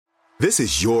This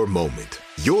is your moment,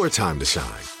 your time to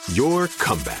shine, your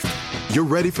comeback. You're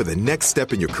ready for the next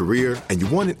step in your career, and you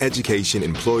want an education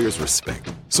employers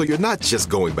respect. So you're not just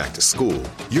going back to school,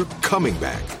 you're coming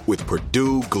back with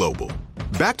Purdue Global.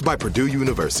 Backed by Purdue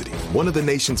University, one of the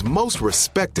nation's most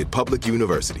respected public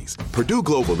universities, Purdue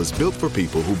Global is built for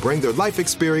people who bring their life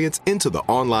experience into the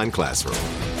online classroom.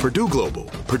 Purdue Global,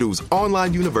 Purdue's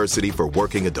online university for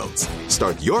working adults.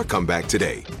 Start your comeback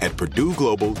today at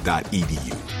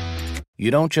purdueglobal.edu. You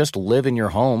don't just live in your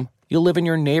home, you live in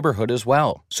your neighborhood as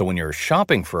well. So when you're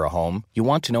shopping for a home, you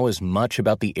want to know as much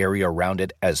about the area around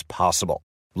it as possible.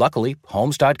 Luckily,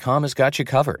 Homes.com has got you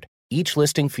covered. Each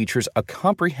listing features a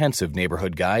comprehensive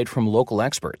neighborhood guide from local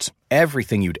experts.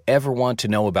 Everything you'd ever want to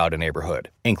know about a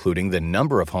neighborhood, including the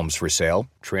number of homes for sale,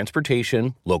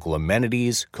 transportation, local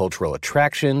amenities, cultural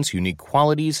attractions, unique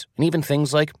qualities, and even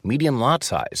things like median lot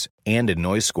size and a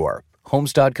noise score.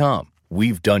 Homes.com.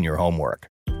 We've done your homework.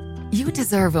 You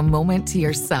deserve a moment to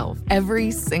yourself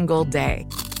every single day.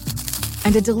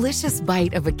 And a delicious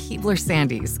bite of a Keebler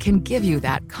Sandies can give you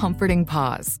that comforting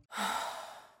pause.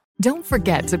 Don't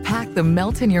forget to pack the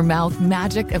melt-in-your-mouth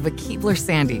magic of a Keebler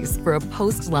Sandies for a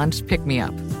post-lunch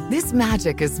pick-me-up. This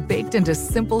magic is baked into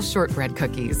simple shortbread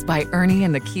cookies by Ernie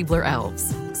and the Keebler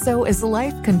Elves. So as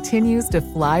life continues to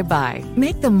fly by,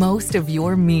 make the most of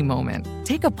your me moment.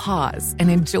 Take a pause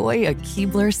and enjoy a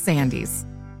Keebler Sandies.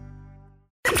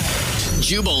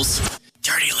 Jubal's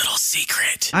dirty little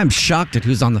secret. I'm shocked at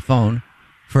who's on the phone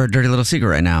for a dirty little secret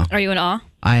right now. Are you in awe?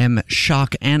 I am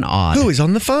shocked and awed. Who is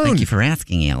on the phone? Thank you for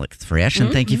asking, Alex Fresh,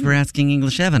 and thank you for asking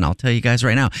English Evan. I'll tell you guys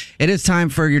right now. It is time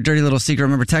for your dirty little secret.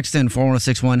 Remember, text in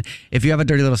 41061. If you have a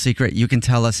dirty little secret, you can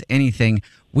tell us anything.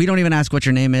 We don't even ask what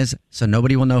your name is, so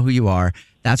nobody will know who you are.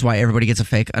 That's why everybody gets a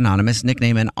fake anonymous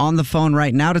nickname. And on the phone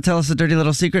right now to tell us a dirty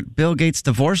little secret, Bill Gates'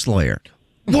 divorce lawyer.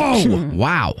 Whoa.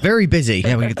 Wow. Very busy.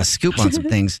 Yeah, we get the scoop on some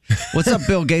things. What's up,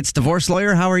 Bill Gates' divorce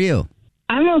lawyer? How are you?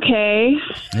 I'm okay.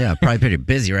 Yeah, probably pretty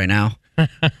busy right now.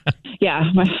 Yeah,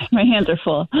 my hands are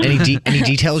full. Any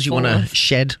details you want to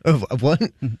shed of what?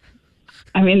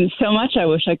 I mean, so much I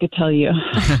wish I could tell you.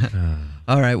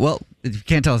 All right, well, if you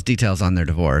can't tell us details on their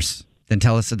divorce, then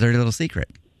tell us a dirty little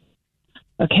secret.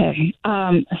 Okay.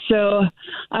 So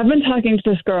I've been talking to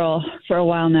this girl for a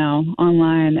while now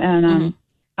online, and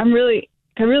I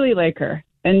really like her,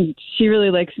 and she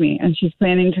really likes me, and she's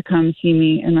planning to come see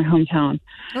me in my hometown.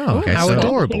 Oh, okay. How so,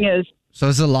 adorable. The thing is, So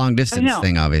it's a long distance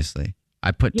thing, obviously.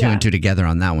 I put two and two together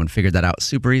on that one, figured that out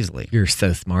super easily. You're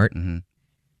so smart. Mm-hmm.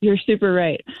 You're super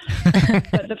right.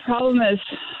 But the problem is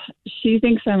she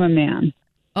thinks I'm a man.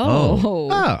 Oh.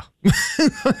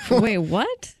 Oh. Wait,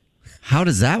 what? How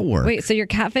does that work? Wait, so you're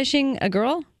catfishing a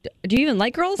girl? Do you even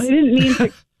like girls? I didn't mean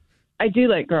to. I do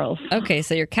like girls. Okay,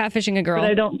 so you're catfishing a girl.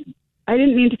 But I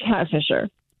didn't mean to catfish her.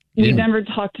 We never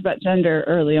talked about gender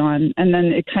early on, and then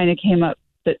it kind of came up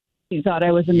that she thought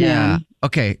I was a man.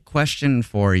 Okay, question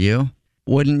for you.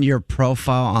 Wouldn't your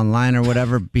profile online or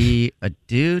whatever be a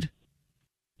dude?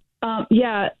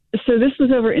 Yeah. So this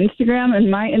was over Instagram, and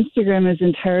my Instagram is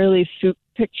entirely soup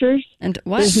pictures. And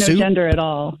what? There's no Soup? gender at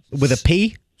all. With a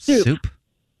P? Soup.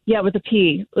 Yeah, with a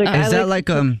P. Like, Is that like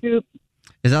soup.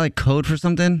 Is that like code for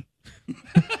something?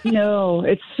 No,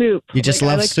 it's soup. You just I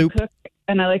love like soup? To cook,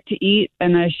 and I like to eat,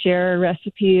 and I share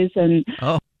recipes, and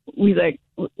we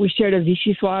shared a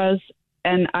vichyssoise,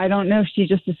 and I don't know, she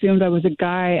just assumed I was a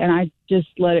guy, and I just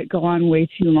let it go on way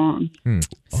too long.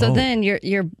 So then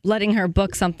you're letting her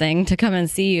book something to come and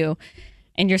see you,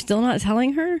 and you're still not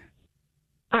telling her?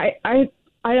 I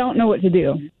don't know what to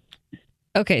do.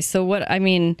 Okay, so what, I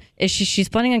mean, is she's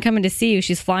planning on coming to see you?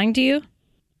 She's flying to you?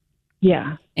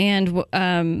 Yeah. And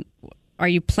are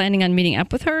you planning on meeting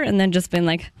up with her and then just being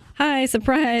like, hi,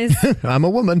 surprise? I'm a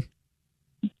woman.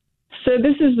 So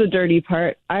this is the dirty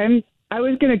part. I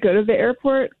was going to go to the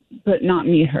airport, but not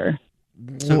meet her.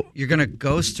 So you're going to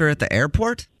ghost her at the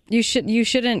airport? You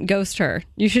shouldn't ghost her.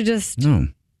 You should just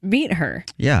meet her.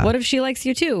 Yeah. What if she likes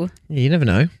you too? You never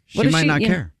know. She might not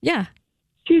care. Yeah.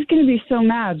 She's going to be so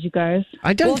mad, you guys.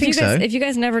 I don't think so. If you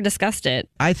guys never discussed it.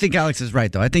 I think Alex is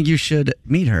right, though. I think you should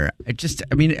meet her.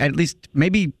 At least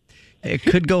maybe it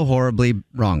could go horribly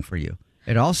wrong for you.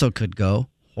 It also could go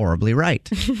horribly right.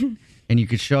 And you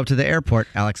could show up to the airport.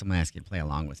 Alex, I'm going to ask you to play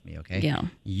along with me, okay? Yeah.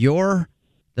 You're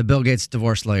the Bill Gates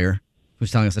divorce lawyer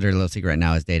who's telling us a dirty little secret right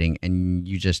now is dating, and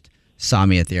you just saw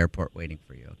me at the airport waiting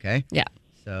for you, okay? Yeah.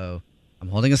 So I'm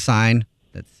holding a sign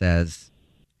that says,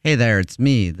 hey there, it's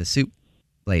me, the soup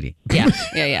lady.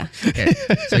 Yeah. Okay.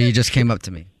 So you just came up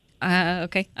to me.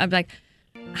 Okay. I'm like,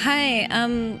 hi,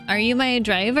 are you my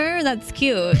driver? That's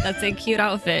cute. That's a cute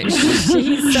outfit.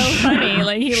 He's so funny.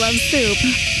 Like, he loves soup.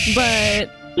 But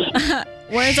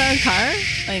Where's our car?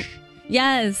 Like,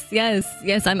 yes,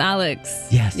 I'm Alex.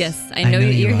 Yes, I know you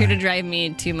you're here are. to drive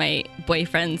me to my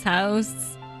boyfriend's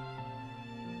house.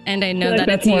 And I know I feel like that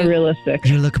that's it's more you. realistic.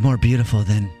 You look more beautiful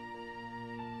than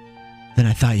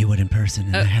I thought you would in person,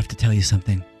 and I have to tell you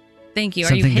something. Thank you.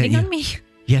 Are you Something that hitting on me?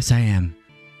 Yes, I am.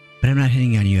 But I'm not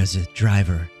hitting on you as a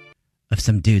driver of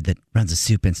some dude that runs a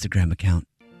soup Instagram account.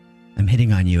 I'm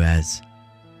hitting on you as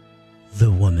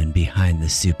the woman behind the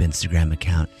soup Instagram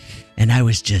account. And I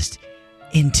was just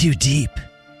in too deep.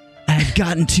 I had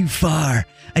gotten too far.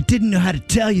 I didn't know how to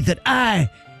tell you that I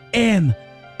am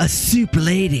a soup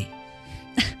lady.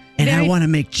 And I want to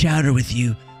make chowder with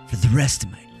you for the rest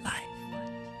of my life.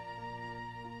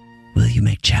 Will you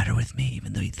make chowder with me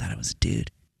even though you thought I was a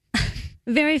dude?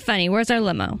 Very funny. Where's our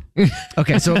limo?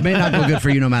 Okay, so it may not go good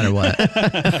for you no matter what.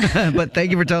 But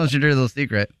thank you for telling us your dirty little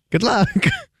secret. Good luck.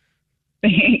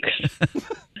 Thanks.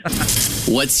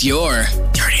 What's your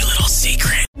dirty little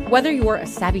secret? Whether you're a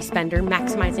savvy spender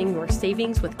maximizing your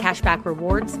savings with cashback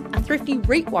rewards, a thrifty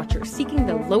rate watcher seeking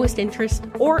the lowest interest,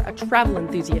 or a travel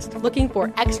enthusiast looking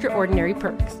for extraordinary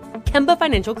perks, Kemba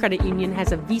Financial Credit Union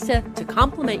has a visa to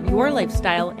complement your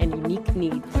lifestyle and unique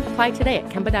needs. Apply today at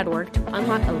Kemba.org to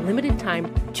unlock a limited time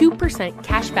 2%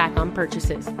 cash back on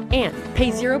purchases and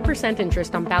pay 0%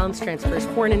 interest on balance transfers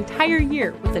for an entire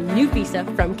year with a new visa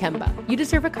from Kemba. You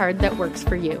deserve a card that works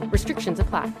for you. Restrictions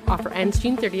apply. Offer ends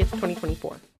June 30th,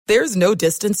 2024. There's no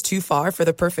distance too far for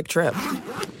the perfect trip.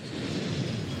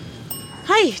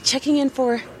 Hi, checking in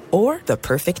for... Or the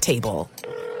perfect table.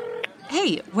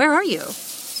 Hey, where are you?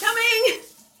 Coming!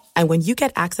 And when you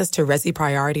get access to Resi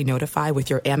Priority Notify with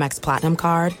your Amex Platinum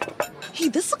card... Hey,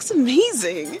 this looks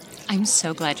amazing. I'm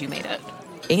so glad you made it.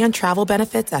 And travel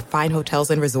benefits at fine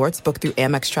hotels and resorts booked through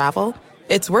Amex Travel,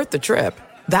 it's worth the trip.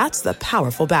 That's the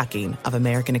powerful backing of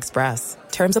American Express.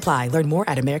 Terms apply. Learn more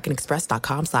at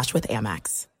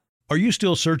americanexpress.com/withAmex. Are you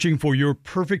still searching for your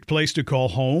perfect place to call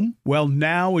home? Well,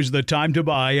 now is the time to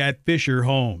buy at Fisher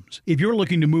Homes. If you're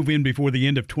looking to move in before the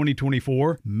end of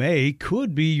 2024, May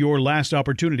could be your last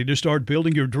opportunity to start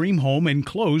building your dream home and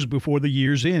close before the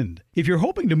year's end. If you're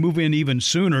hoping to move in even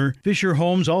sooner, Fisher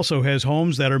Homes also has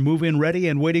homes that are move-in ready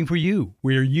and waiting for you,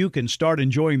 where you can start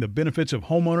enjoying the benefits of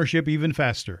homeownership even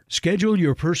faster. Schedule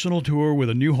your personal tour with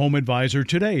a new home advisor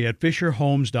today at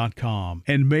FisherHomes.com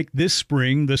and make this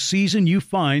spring the season you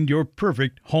find your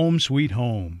perfect home sweet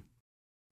home.